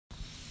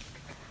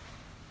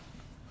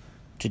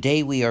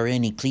Today we are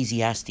in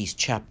Ecclesiastes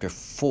chapter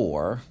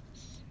 4,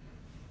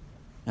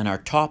 and our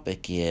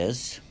topic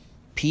is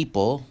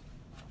people,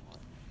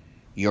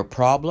 your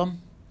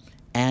problem,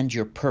 and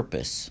your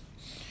purpose.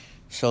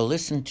 So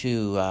listen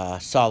to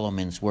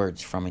Solomon's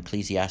words from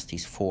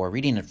Ecclesiastes 4,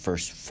 reading at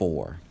verse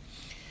 4.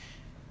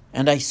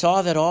 And I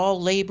saw that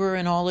all labor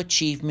and all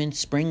achievement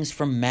springs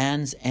from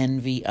man's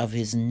envy of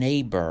his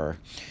neighbor.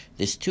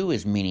 This too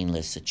is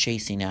meaningless, a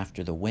chasing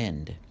after the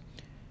wind.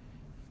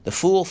 The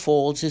fool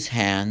folds his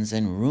hands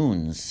and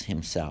ruins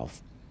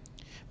himself.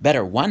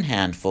 Better one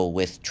handful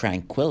with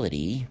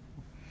tranquility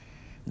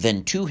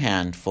than two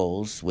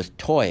handfuls with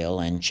toil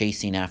and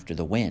chasing after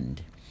the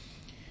wind.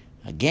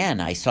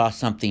 Again, I saw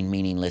something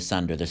meaningless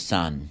under the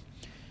sun.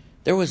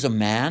 There was a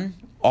man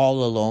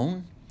all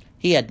alone.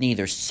 He had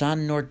neither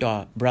son nor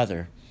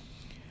brother.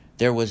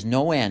 There was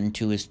no end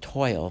to his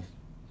toil.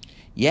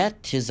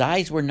 Yet his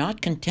eyes were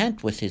not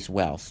content with his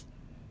wealth.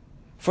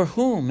 For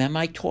whom am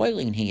I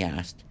toiling, he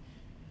asked.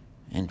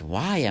 And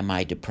why am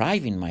I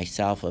depriving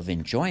myself of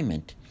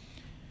enjoyment?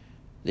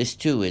 This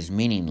too is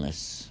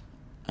meaningless,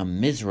 a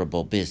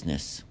miserable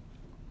business.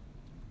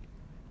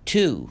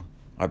 Two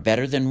are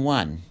better than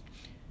one,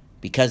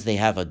 because they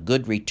have a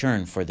good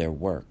return for their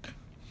work.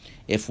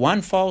 If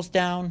one falls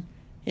down,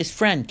 his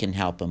friend can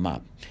help him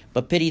up,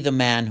 but pity the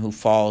man who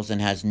falls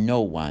and has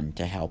no one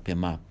to help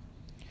him up.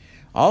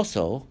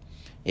 Also,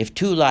 if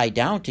two lie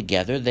down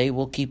together, they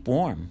will keep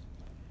warm.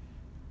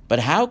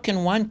 But how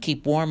can one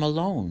keep warm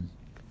alone?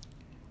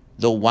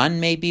 Though one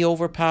may be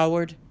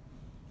overpowered,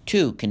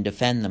 two can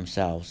defend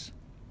themselves.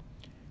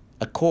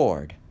 A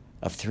cord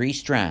of 3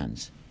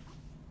 strands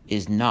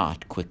is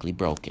not quickly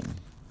broken.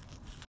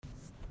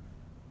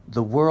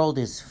 The world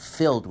is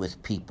filled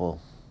with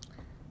people,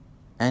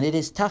 and it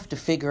is tough to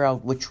figure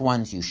out which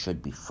ones you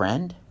should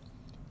befriend,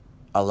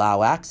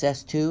 allow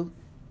access to,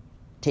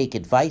 take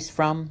advice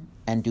from,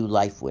 and do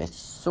life with.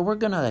 So we're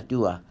going to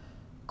do a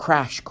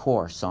crash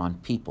course on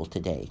people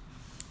today.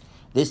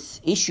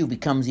 This issue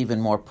becomes even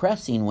more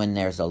pressing when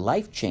there's a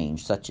life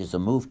change, such as a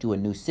move to a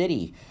new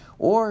city,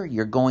 or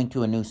you're going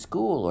to a new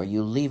school, or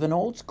you leave an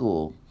old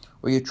school,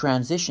 or you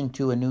transition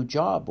to a new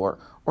job,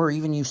 or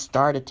even you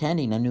start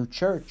attending a new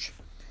church.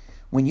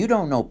 When you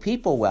don't know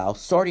people well,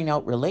 sorting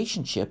out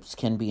relationships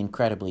can be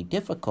incredibly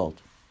difficult.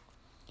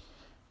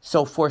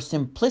 So for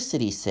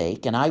simplicity's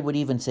sake, and I would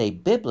even say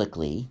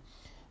biblically,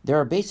 there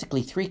are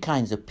basically 3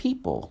 kinds of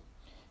people: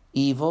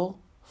 evil,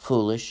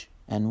 foolish,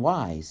 and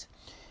wise.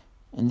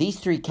 And these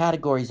 3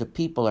 categories of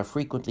people are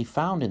frequently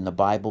found in the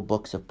Bible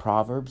books of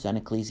Proverbs and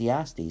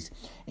Ecclesiastes,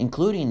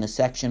 including the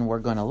section we're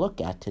going to look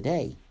at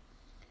today.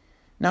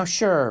 Now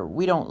sure,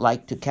 we don't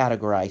like to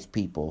categorize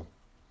people,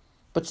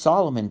 but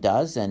Solomon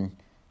does, and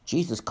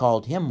Jesus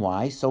called him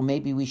wise, so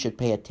maybe we should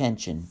pay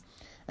attention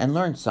and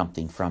learn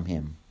something from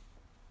him.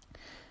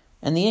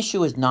 And the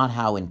issue is not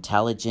how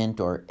intelligent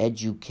or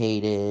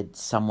educated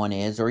someone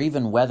is, or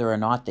even whether or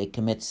not they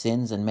commit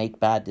sins and make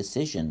bad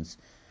decisions.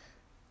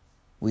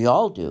 We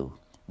all do.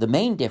 The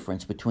main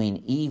difference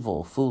between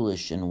evil,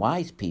 foolish, and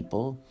wise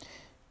people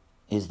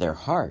is their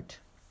heart.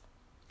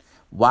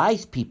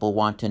 Wise people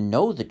want to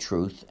know the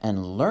truth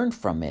and learn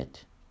from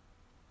it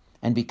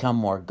and become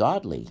more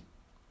godly.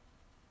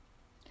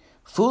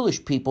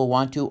 Foolish people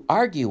want to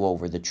argue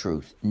over the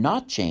truth,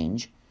 not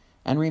change,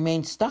 and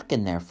remain stuck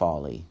in their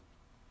folly.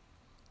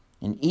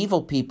 And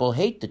evil people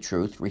hate the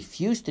truth,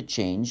 refuse to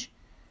change,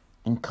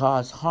 and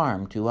cause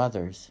harm to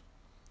others.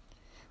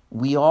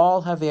 We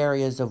all have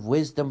areas of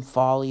wisdom,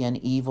 folly, and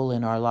evil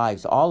in our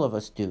lives. All of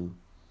us do.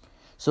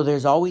 So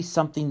there's always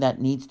something that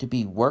needs to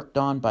be worked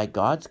on by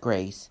God's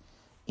grace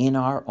in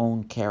our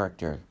own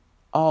character.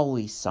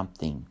 Always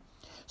something.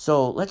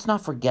 So let's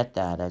not forget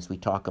that as we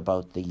talk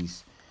about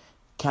these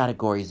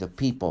categories of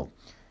people.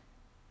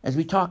 As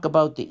we talk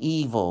about the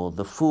evil,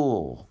 the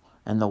fool,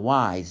 and the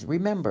wise,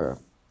 remember,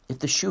 if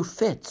the shoe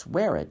fits,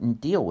 wear it and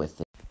deal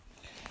with it.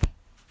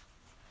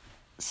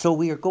 So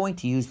we are going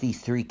to use these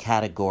 3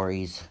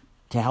 categories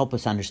to help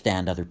us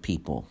understand other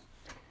people.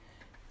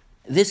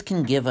 This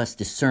can give us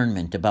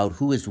discernment about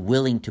who is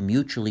willing to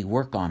mutually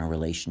work on a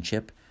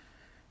relationship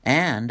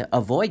and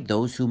avoid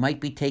those who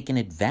might be taking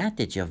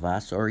advantage of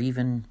us or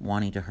even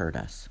wanting to hurt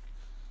us.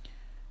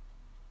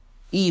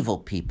 Evil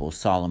people,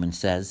 Solomon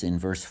says in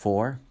verse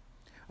 4,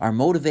 are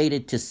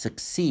motivated to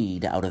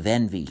succeed out of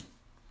envy.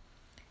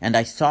 And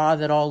I saw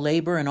that all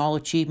labor and all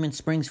achievement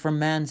springs from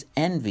man's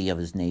envy of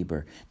his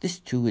neighbor. This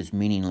too is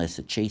meaningless,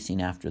 a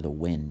chasing after the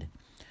wind.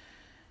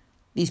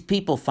 These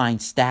people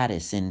find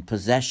status in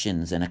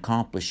possessions and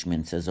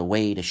accomplishments as a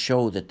way to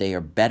show that they are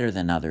better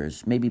than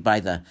others, maybe by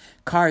the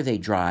car they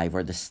drive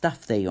or the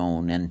stuff they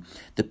own and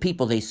the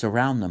people they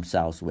surround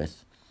themselves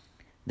with.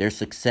 Their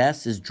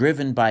success is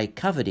driven by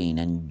coveting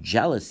and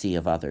jealousy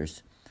of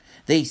others.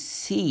 They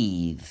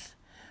seethe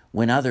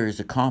when others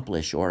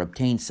accomplish or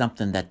obtain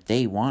something that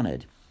they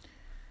wanted.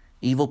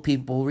 Evil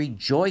people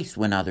rejoice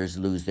when others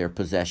lose their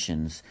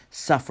possessions,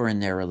 suffer in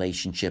their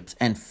relationships,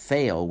 and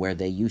fail where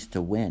they used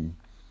to win.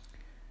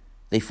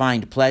 They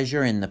find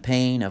pleasure in the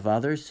pain of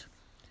others.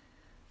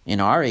 In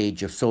our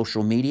age of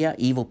social media,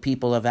 evil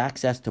people have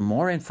access to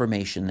more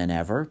information than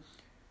ever,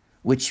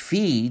 which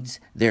feeds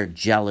their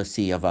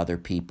jealousy of other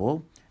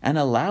people and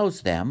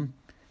allows them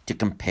to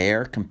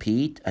compare,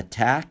 compete,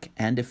 attack,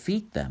 and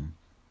defeat them.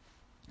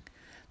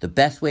 The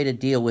best way to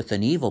deal with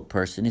an evil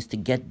person is to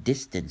get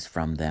distance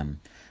from them.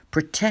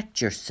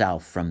 Protect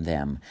yourself from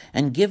them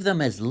and give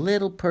them as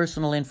little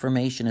personal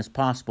information as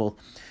possible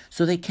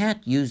so they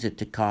can't use it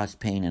to cause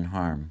pain and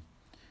harm.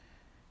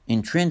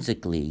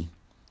 Intrinsically,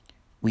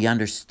 we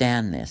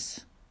understand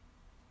this.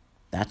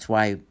 That's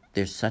why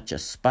there's such a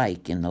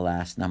spike in the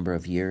last number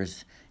of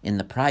years in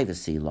the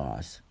privacy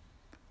laws.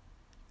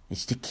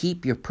 It's to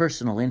keep your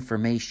personal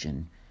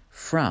information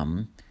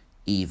from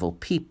evil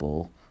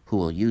people who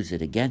will use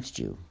it against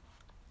you.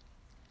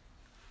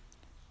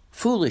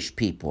 Foolish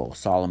people,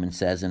 Solomon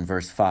says in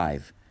verse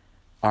 5,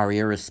 are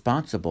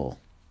irresponsible.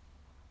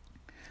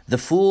 The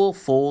fool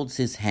folds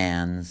his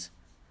hands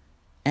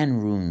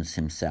and ruins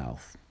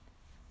himself.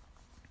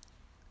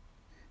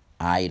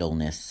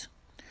 Idleness.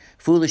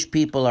 Foolish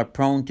people are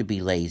prone to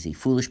be lazy.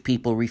 Foolish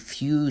people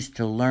refuse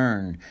to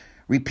learn,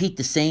 repeat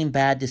the same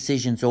bad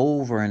decisions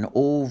over and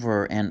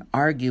over, and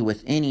argue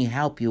with any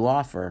help you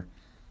offer.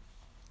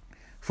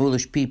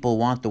 Foolish people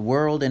want the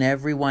world and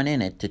everyone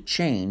in it to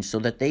change so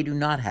that they do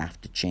not have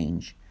to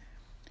change.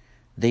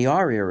 They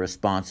are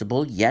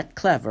irresponsible, yet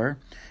clever,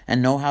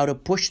 and know how to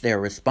push their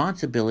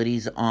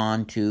responsibilities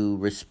on to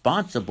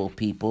responsible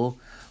people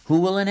who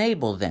will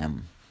enable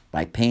them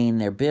by paying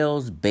their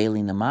bills,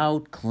 bailing them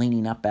out,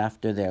 cleaning up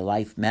after their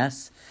life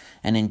mess,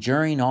 and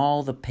enduring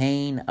all the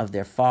pain of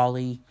their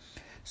folly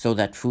so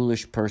that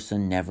foolish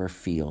person never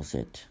feels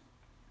it.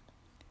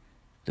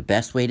 The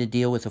best way to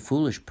deal with a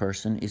foolish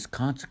person is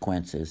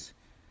consequences.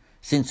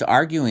 Since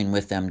arguing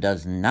with them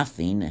does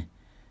nothing,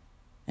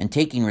 and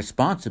taking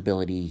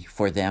responsibility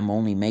for them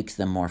only makes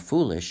them more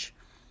foolish,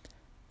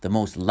 the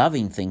most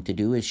loving thing to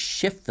do is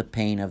shift the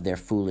pain of their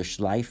foolish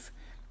life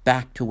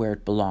back to where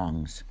it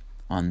belongs,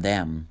 on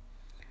them.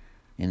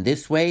 In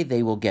this way,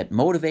 they will get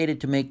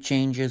motivated to make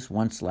changes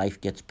once life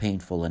gets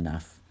painful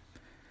enough.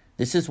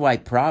 This is why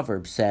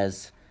Proverbs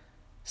says,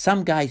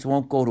 some guys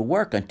won't go to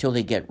work until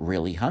they get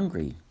really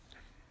hungry.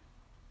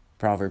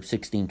 Proverbs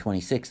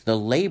 16:26, the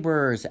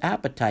laborer's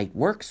appetite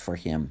works for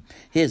him.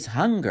 His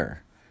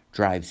hunger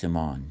drives him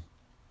on.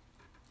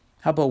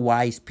 How about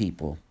wise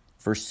people?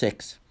 Verse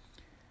 6,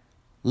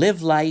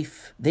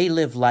 they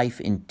live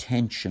life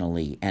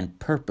intentionally and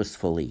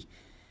purposefully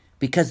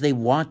because they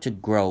want to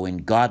grow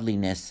in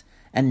godliness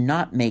and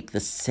not make the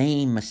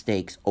same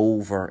mistakes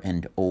over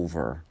and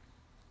over.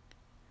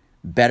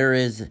 Better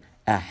is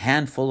a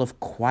handful of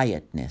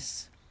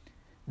quietness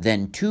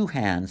than 2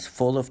 hands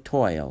full of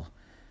toil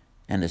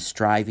and a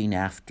striving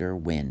after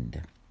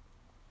wind.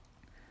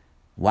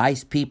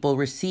 Wise people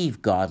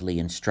receive godly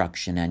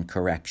instruction and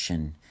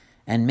correction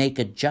and make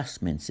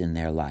adjustments in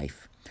their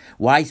life.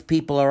 Wise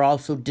people are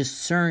also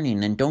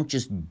discerning and don't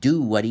just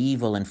do what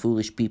evil and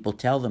foolish people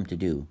tell them to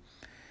do.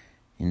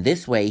 In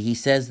this way, he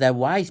says that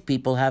wise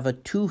people have a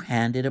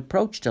 2-handed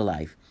approach to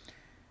life.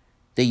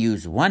 They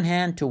use one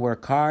hand to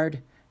work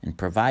hard and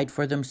provide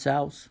for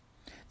themselves.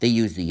 They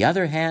use the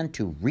other hand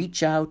to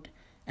reach out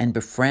and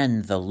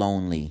befriend the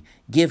lonely,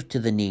 give to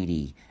the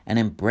needy, and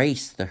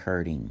embrace the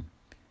hurting.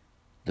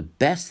 The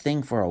best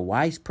thing for a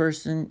wise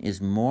person is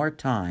more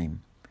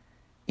time,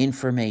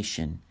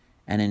 information,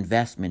 and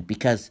investment,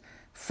 because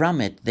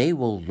from it they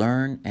will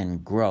learn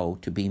and grow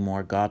to be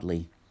more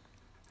godly.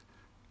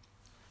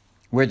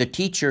 Where the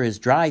teacher is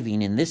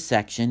driving in this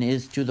section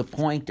is to the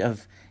point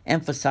of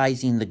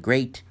emphasizing the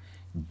great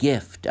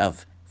gift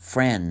of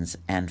friends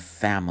and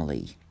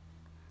family.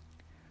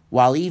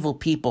 While evil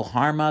people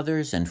harm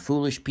others and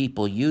foolish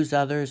people use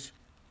others,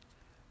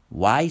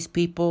 wise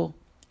people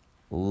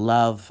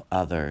love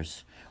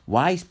others.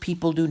 Wise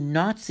people do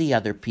not see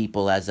other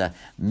people as a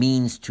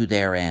means to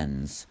their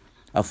ends,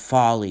 of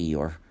folly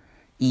or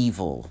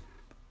evil,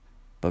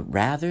 but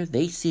rather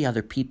they see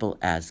other people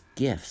as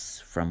gifts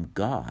from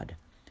God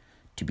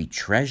to be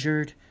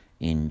treasured,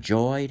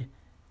 enjoyed,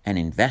 and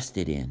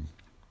invested in.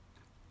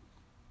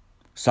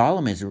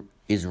 Solomon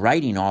is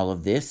writing all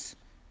of this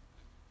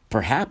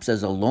perhaps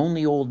as a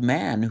lonely old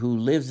man who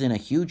lives in a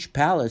huge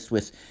palace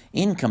with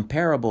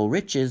incomparable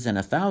riches and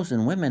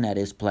 1,000 women at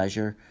his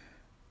pleasure,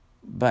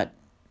 but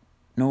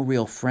no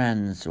real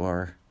friends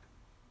or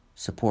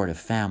supportive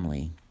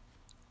family.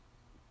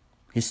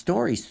 His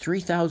story's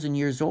 3,000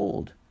 years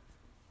old,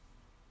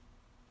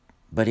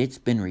 but it's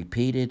been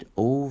repeated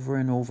over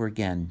and over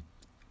again,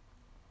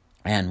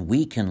 and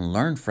we can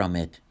learn from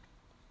it.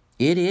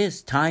 It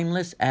is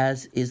timeless,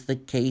 as is the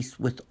case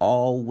with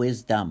all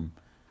wisdom.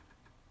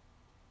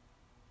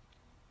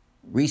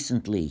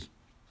 Recently,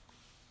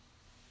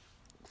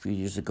 a few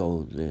years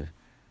ago, the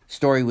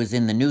story was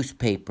in the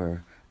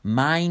newspaper.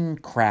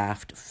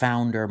 Minecraft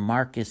founder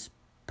Marcus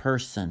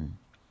Persson,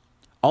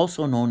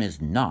 also known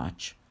as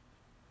Notch,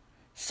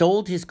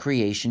 sold his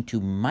creation to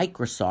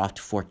Microsoft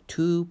for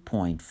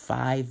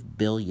 $2.5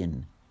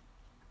 billion.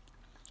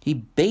 He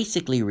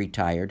basically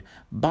retired,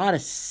 bought a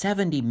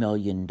 $70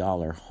 million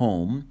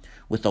home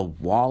with a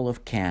wall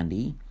of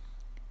candy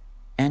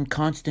and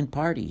constant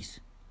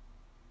parties.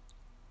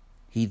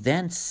 He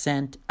then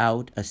sent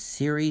out a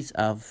series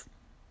of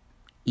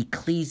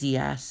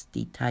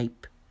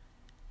Ecclesiastes-type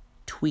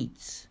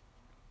tweets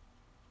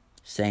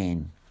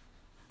saying,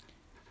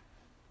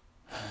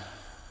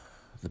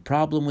 "The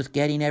problem with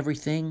getting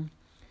everything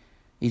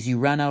is you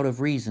run out of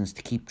reasons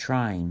to keep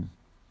trying,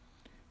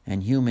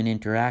 and human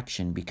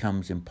interaction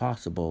becomes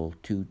impossible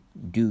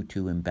due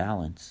to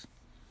imbalance."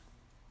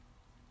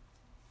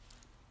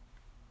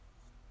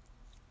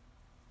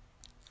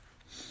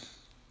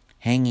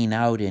 Hanging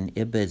out in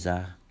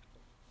Ibiza,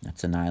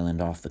 that's an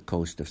island off the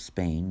coast of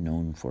Spain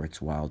known for its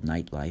wild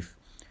nightlife,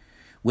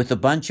 with a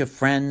bunch of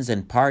friends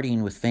and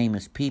partying with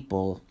famous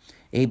people,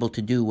 able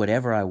to do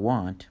whatever I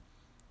want,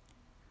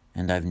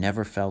 and I've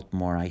never felt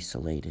more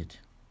isolated.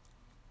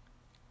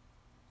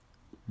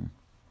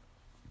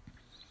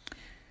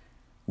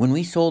 When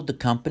we sold the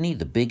company,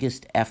 the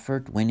biggest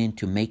effort went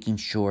into making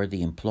sure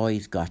the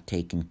employees got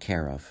taken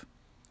care of,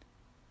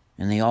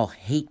 and they all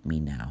hate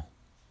me now.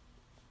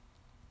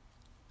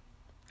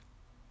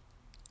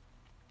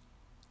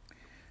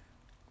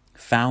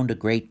 Found a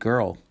great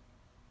girl,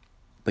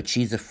 but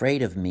she's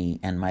afraid of me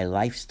and my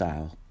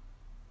lifestyle,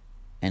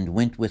 and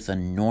went with a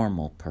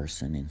normal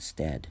person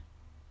instead.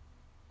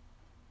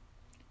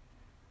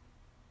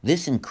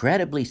 This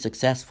incredibly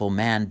successful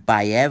man,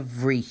 by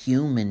every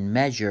human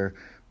measure,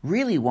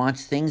 really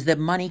wants things that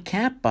money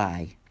can't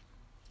buy: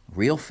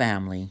 real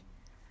family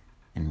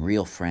and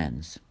real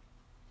friends.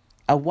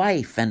 A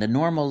wife and a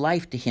normal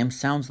life to him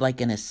sounds like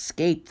an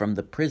escape from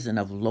the prison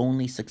of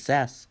lonely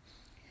success.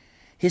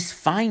 His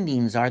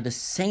findings are the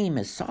same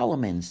as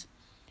Solomon's,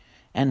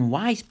 and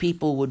wise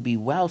people would be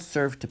well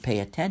served to pay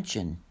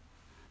attention.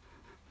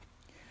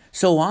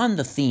 So on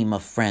the theme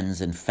of friends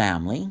and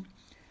family,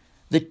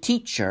 the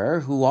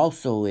teacher, who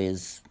also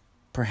is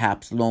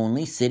perhaps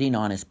lonely, sitting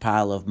on his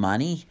pile of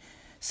money,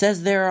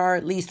 says there are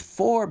at least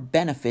 4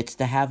 benefits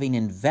to having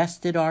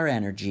invested our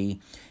energy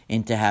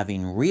into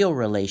having real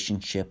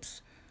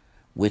relationships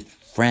with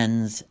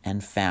friends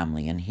and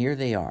family. And here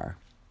they are.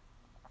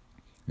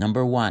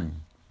 Number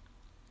 1,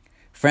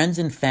 friends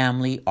and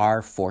family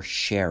are for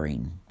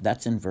sharing.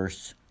 That's in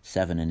verse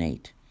 7 and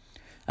 8.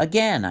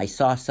 Again, I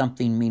saw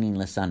something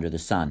meaningless under the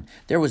sun.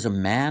 There was a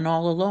man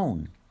all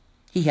alone.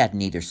 He had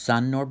neither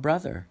son nor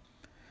brother.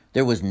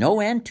 There was no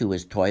end to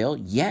his toil,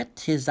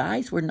 yet his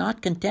eyes were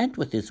not content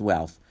with his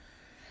wealth.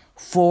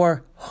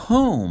 "For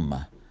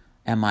whom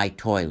am I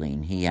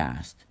toiling?" he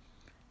asked.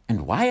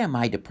 "And why am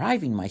I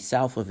depriving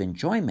myself of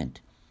enjoyment?"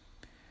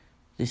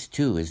 This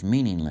too is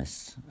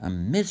meaningless, a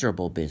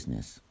miserable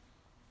business.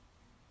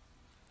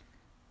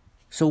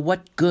 So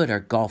what good are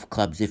golf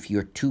clubs if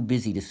you're too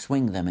busy to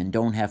swing them and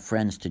don't have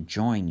friends to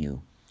join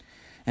you?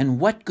 And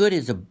what good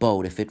is a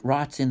boat if it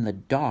rots in the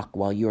dock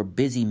while you're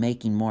busy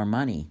making more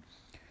money?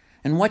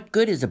 And what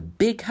good is a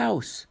big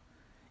house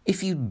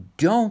if you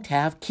don't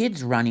have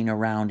kids running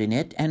around in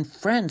it and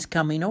friends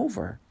coming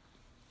over?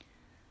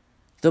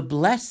 The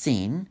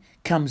blessing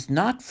comes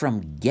not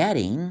from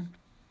getting,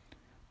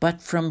 but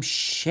from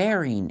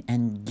sharing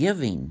and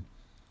giving.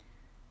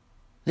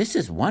 This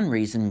is one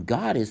reason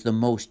God is the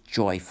most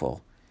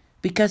joyful,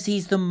 because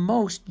He's the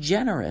most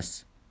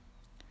generous.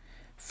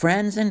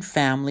 Friends and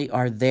family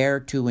are there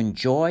to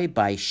enjoy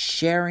by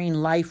sharing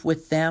life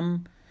with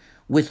them,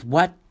 with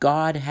what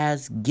God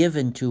has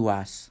given to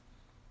us.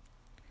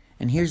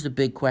 And here's the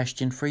big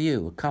question for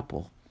you, a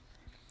couple.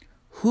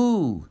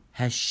 Who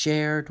has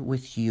shared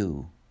with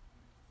you?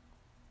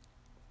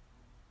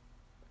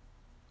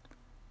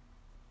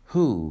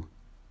 Who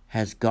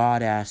has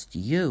God asked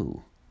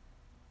you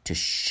to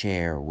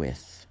share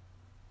with?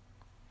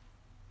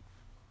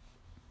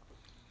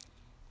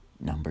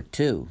 Number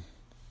 2,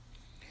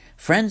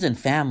 friends and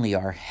family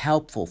are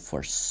helpful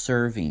for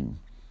serving.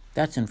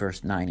 That's in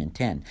verse 9 and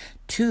 10.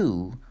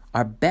 2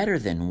 are better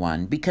than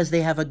 1 because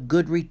they have a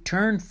good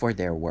return for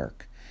their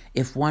work.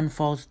 If one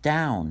falls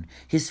down,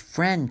 his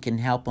friend can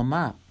help him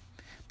up.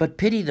 But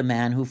pity the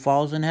man who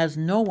falls and has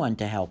no one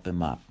to help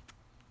him up.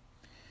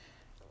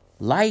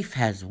 Life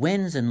has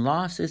wins and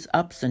losses,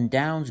 ups and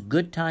downs,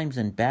 good times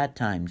and bad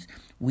times.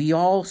 We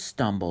all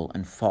stumble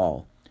and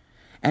fall,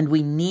 and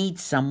we need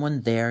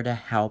someone there to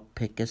help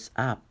pick us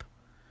up.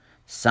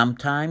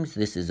 Sometimes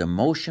this is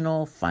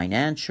emotional,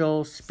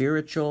 financial,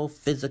 spiritual,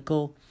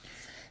 physical.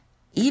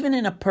 Even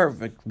in a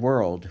perfect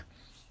world,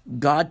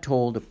 God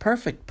told a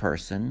perfect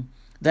person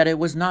that it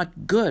was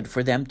not good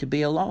for them to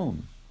be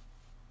alone.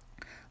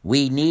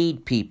 We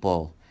need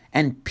people,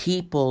 and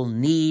people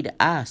need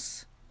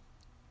us.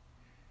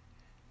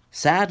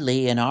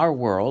 Sadly, in our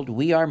world,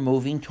 we are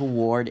moving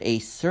toward a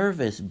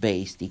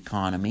service-based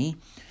economy,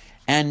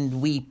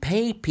 and we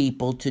pay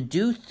people to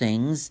do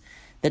things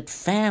that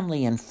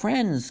family and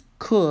friends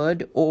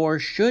could or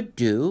should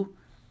do,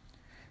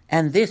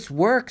 and this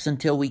works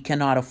until we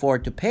cannot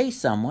afford to pay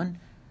someone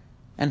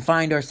and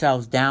find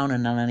ourselves down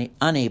and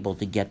unable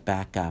to get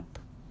back up.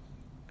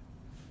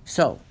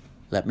 So,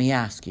 let me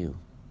ask you,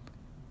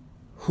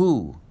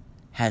 who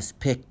has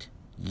picked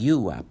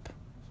you up?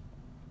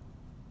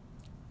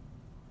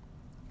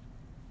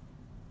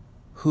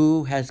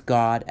 Who has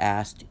God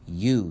asked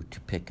you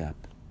to pick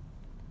up?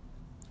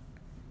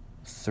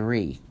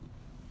 3.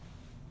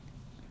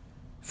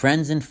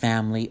 Friends and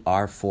family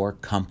are for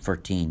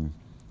comforting.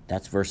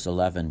 That's verse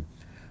 11.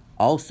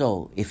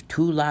 Also, if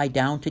two lie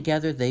down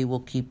together, they will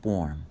keep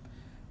warm.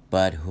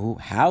 But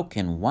how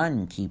can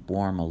one keep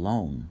warm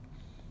alone?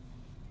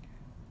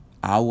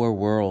 Our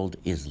world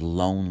is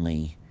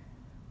lonely,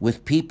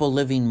 with people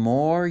living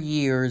more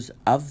years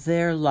of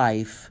their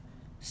life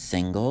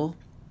single,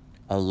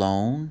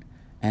 alone,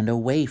 and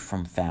away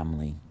from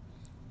family.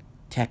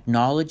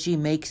 Technology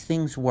makes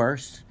things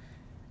worse,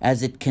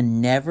 as it can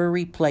never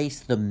replace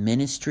the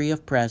ministry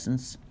of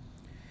presence.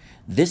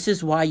 This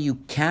is why you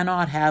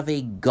cannot have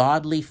a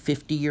godly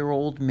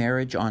 50-year-old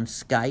marriage on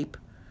Skype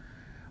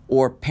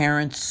or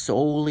parents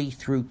solely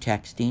through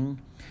texting.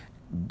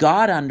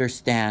 God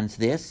understands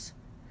this.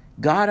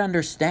 God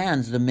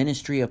understands the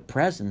ministry of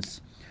presence,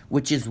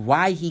 which is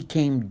why he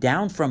came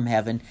down from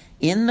heaven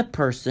in the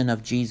person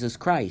of Jesus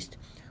Christ.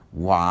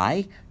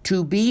 Why?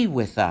 To be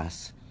with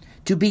us,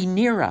 to be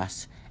near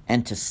us,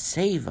 and to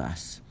save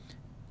us.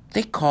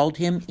 They called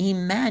him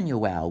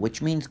Emmanuel,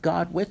 which means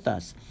God with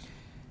us.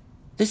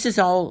 This is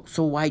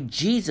also why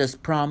Jesus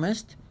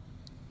promised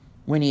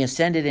when he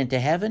ascended into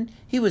heaven,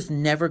 he was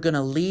never going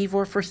to leave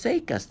or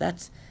forsake us.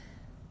 That's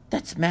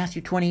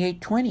Matthew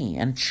 28:20.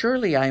 And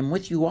surely I am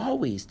with you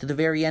always to the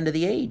very end of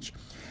the age.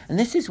 And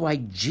this is why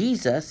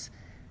Jesus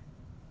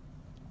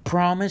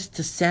promised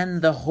to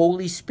send the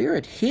Holy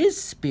Spirit,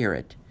 his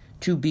Spirit,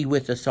 to be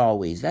with us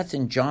always. That's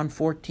in John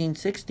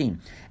 14:16.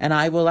 And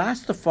I will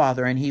ask the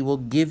Father, and he will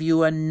give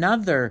you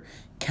another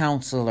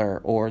counselor,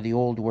 or the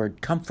old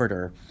word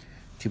comforter,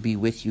 to be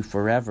with you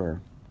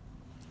forever.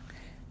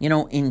 You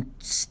know,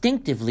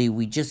 instinctively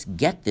we just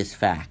get this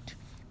fact,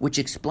 which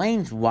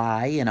explains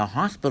why in a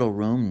hospital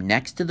room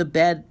next to the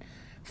bed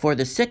for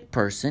the sick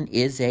person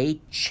is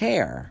a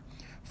chair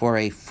for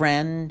a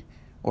friend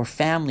or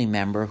family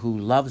member who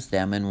loves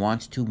them and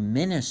wants to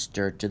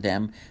minister to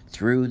them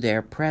through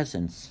their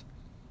presence.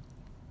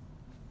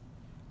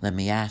 Let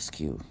me ask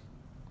you,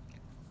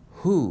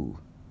 who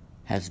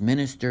has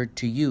ministered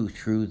to you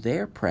through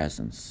their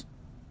presence?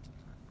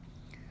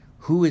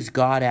 Who is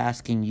God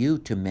asking you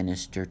to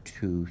minister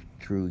to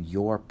through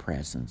your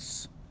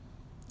presence?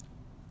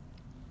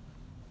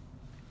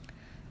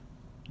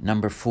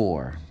 Number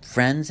 4,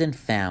 friends and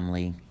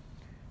family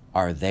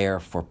are there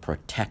for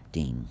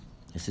protecting.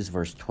 This is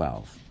verse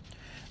 12.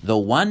 Though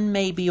one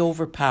may be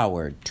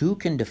overpowered, two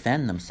can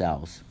defend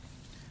themselves.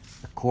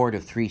 The cord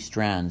of 3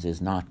 strands is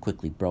not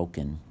quickly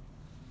broken.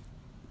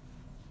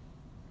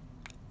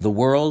 The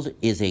world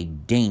is a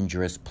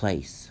dangerous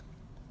place,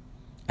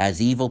 as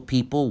evil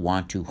people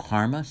want to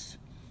harm us,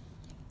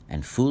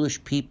 and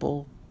foolish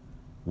people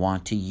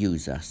want to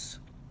use us.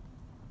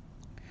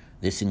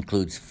 This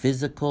includes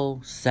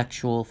physical,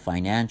 sexual,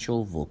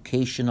 financial,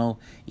 vocational,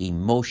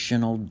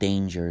 emotional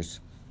dangers.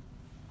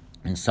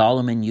 And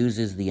Solomon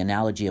uses the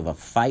analogy of a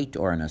fight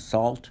or an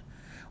assault,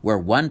 where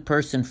one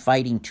person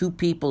fighting 2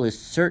 people is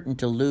certain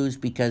to lose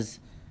because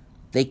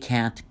they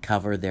can't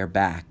cover their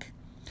back.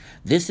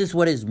 This is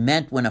what is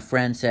meant when a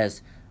friend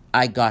says,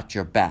 "I got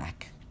your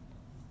back."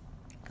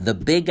 The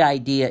big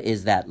idea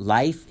is that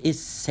life is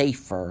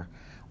safer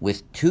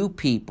with 2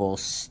 people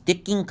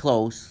sticking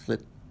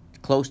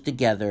close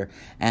together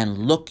and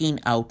looking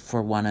out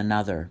for one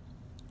another.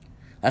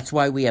 That's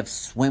why we have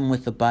swim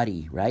with a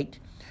buddy, right?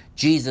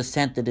 Jesus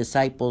sent the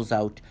disciples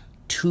out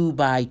 2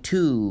 by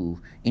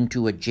 2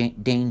 into a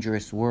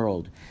dangerous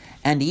world.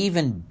 And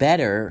even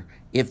better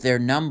if their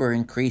number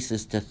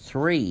increases to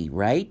 3,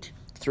 right?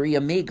 3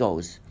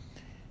 amigos.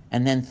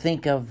 And then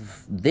think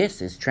of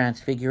this as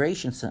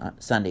Transfiguration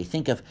Sunday.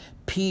 Think of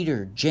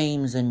Peter,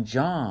 James, and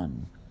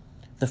John,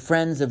 the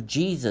friends of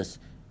Jesus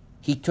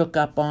he took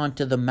up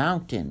onto the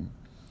mountain.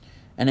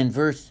 And in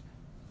verse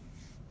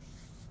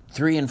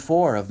 3 and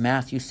 4 of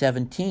Matthew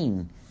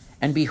 17,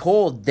 and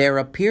behold, there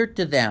appeared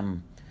to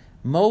them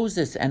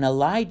Moses and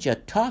Elijah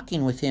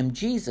talking with him,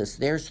 Jesus.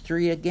 There's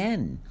 3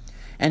 again.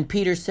 And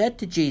Peter said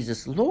to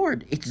Jesus,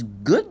 "Lord, it's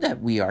good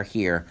that we are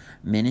here."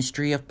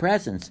 Ministry of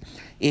presence.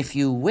 "If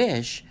you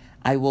wish,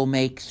 I will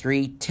make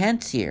 3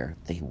 tents here."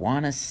 They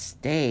want to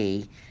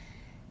stay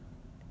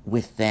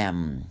with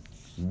them.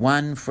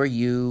 1 for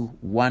you,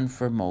 1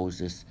 for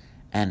Moses,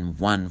 and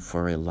 1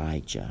 for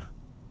Elijah.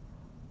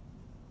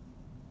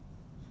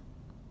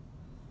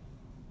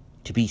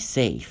 To be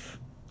safe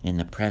in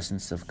the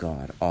presence of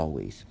God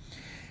always.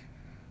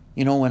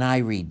 You know, when I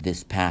read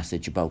this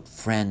passage about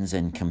friends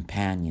and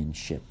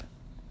companionship,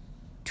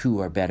 2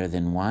 are better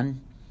than 1,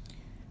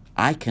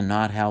 I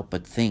cannot help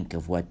but think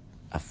of what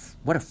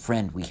a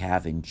friend we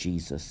have in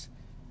Jesus,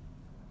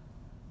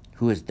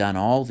 who has done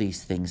all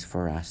these things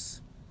for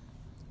us.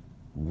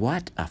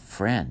 What a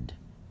friend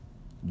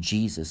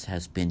Jesus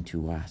has been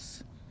to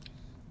us.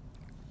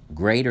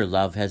 Greater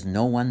love has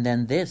no one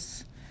than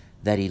this,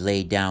 that he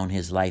laid down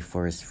his life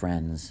for his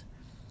friends.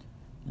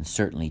 And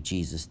certainly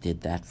Jesus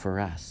did that for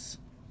us.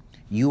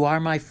 You are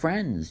my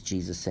friends,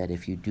 Jesus said,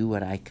 if you do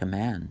what I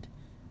command.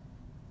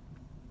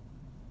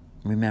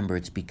 Remember,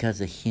 it's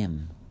because of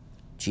him,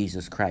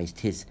 Jesus Christ,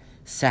 his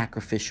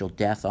sacrificial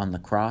death on the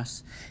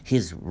cross,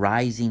 his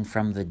rising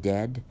from the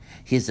dead,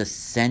 his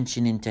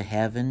ascension into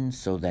heaven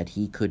so that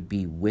he could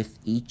be with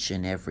each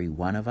and every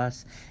one of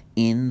us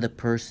in the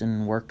person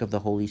and work of the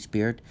Holy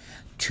Spirit,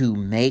 to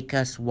make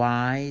us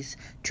wise,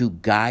 to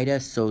guide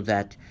us so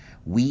that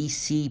we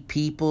see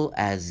people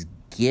as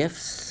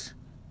gifts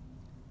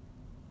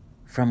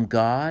from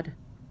God,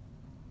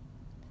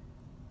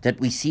 that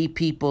we see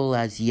people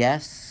as,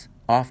 yes,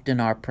 often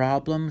our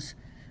problems,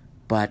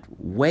 but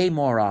way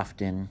more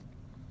often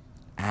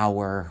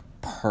our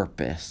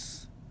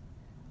purpose,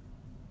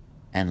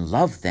 and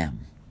love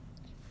them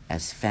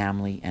as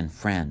family and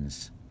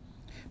friends.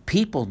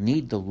 People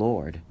need the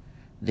Lord.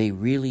 They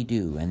really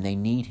do, and they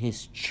need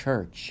his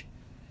church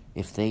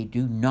if they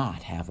do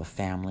not have a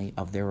family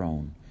of their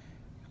own.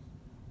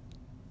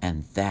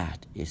 And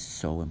that is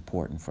so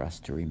important for us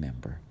to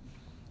remember.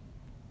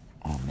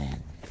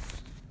 Amen.